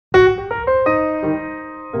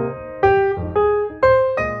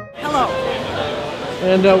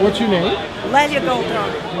And what's your name? Lelia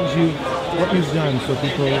Goldoni. What you've done so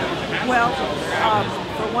people... Well,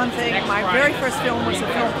 for one thing, my very first film was a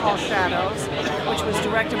film called Shadows, which was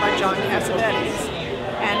directed by John Cassavetes.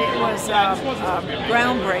 And it was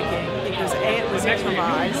groundbreaking because A, it was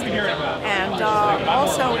improvised, and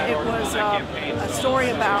also it was a story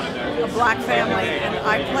about a black family, and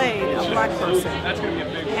I played a black person,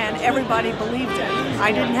 and everybody believed it.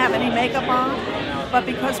 I didn't have any makeup on, but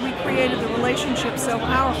because we created the relationship so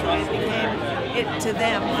powerfully, it became, to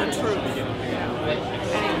them, the truth.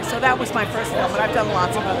 Anyway, so that was my first film, but I've done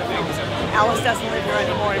lots of other films. Alice Doesn't Live Here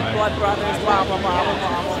Anymore, and Blood Brothers, blah, blah, blah, blah,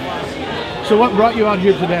 blah, blah, blah. So what brought you out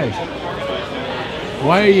here today?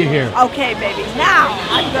 Why are you here? Okay, baby, now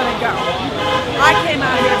I'm gonna go. I came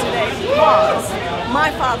out here today because my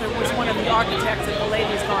father was one of the architects of the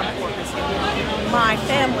Ladies Garment Workers Union. My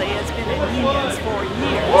family has been in unions for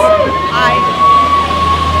years.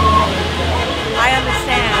 I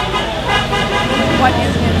understand what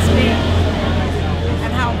unions mean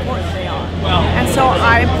and how important they are. And so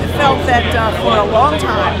I felt that for a long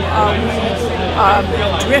time we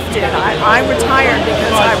drifted. I retired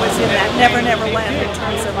because I was in that never land in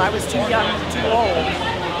terms of I was too young and too old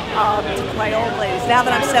to play old ladies. Now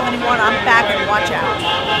that I'm 71, I'm back and watch out.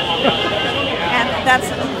 And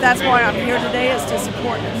that's why I'm here today, is to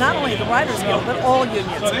support not only the Writers Guild, but all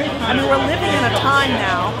unions. I mean, we're living in a time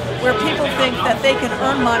now where people think that they can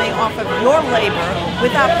earn money off of your labor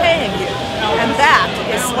without paying you. And that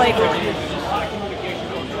is slavery.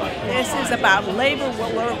 This is about labor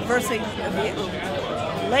versus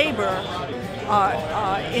labor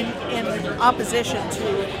in opposition to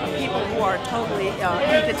people who are totally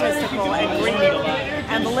egotistical and greedy.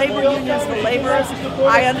 And the labor unions, the laborers,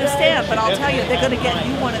 I understand, but I'll tell you, they're going to get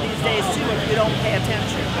you one of these days too if you don't pay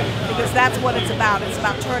attention, because that's what it's about. It's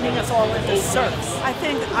about turning us all into serfs. I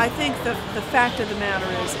think the fact of the matter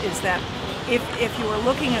is that if you were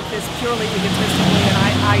looking at this purely egotistically, and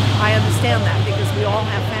I understand that because we all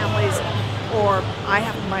have families, or I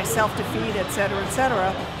have myself to feed, etc.,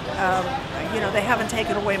 etc. You know, they haven't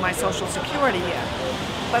taken away my Social Security yet.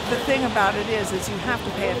 But the thing about it is you have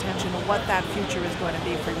to pay attention to what that future is going to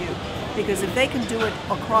be for you, because if they can do it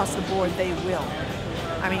across the board, they will.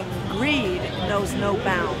 I mean, greed knows no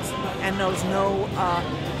bounds and knows no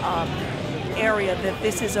area that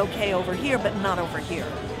this is okay over here, but not over here.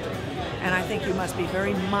 And I think you must be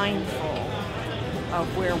very mindful of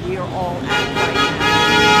where we are all at right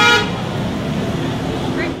now.